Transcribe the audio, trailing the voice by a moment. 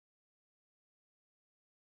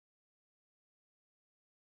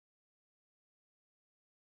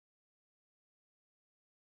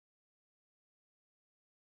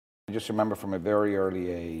I just remember from a very early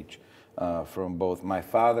age, from both my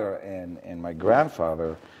father and my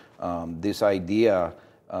grandfather, this idea,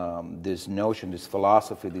 this notion, this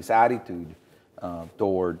philosophy, this attitude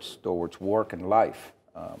towards work and life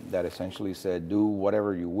that essentially said, do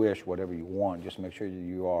whatever you wish, whatever you want, just make sure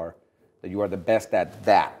that you are the best at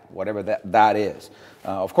that, whatever that is.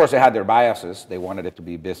 Of course, they had their biases. They wanted it to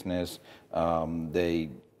be business.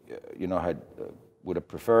 They, would have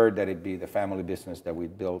preferred that it be the family business that we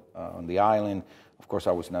built on the island. Of course,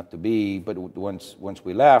 I was not to be, but once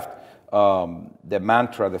we left, the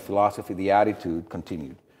mantra, the philosophy, the attitude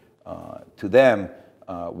continued. To them,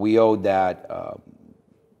 we owed that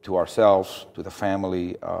to ourselves, to the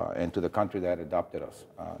family, and to the country that adopted us,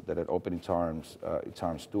 that had opened its arms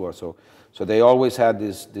to us. So they always had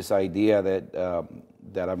this idea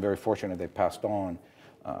that I'm very fortunate they passed on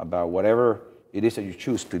about whatever it is that you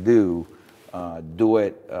choose to do, do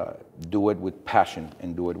it with passion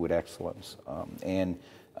and do it with excellence.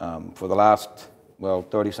 For the last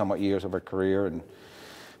 30 some odd years of a career and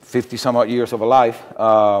 50 some odd years of a life,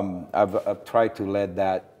 I've tried to let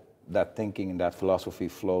that thinking and that philosophy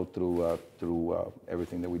flow through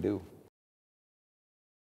everything that we do.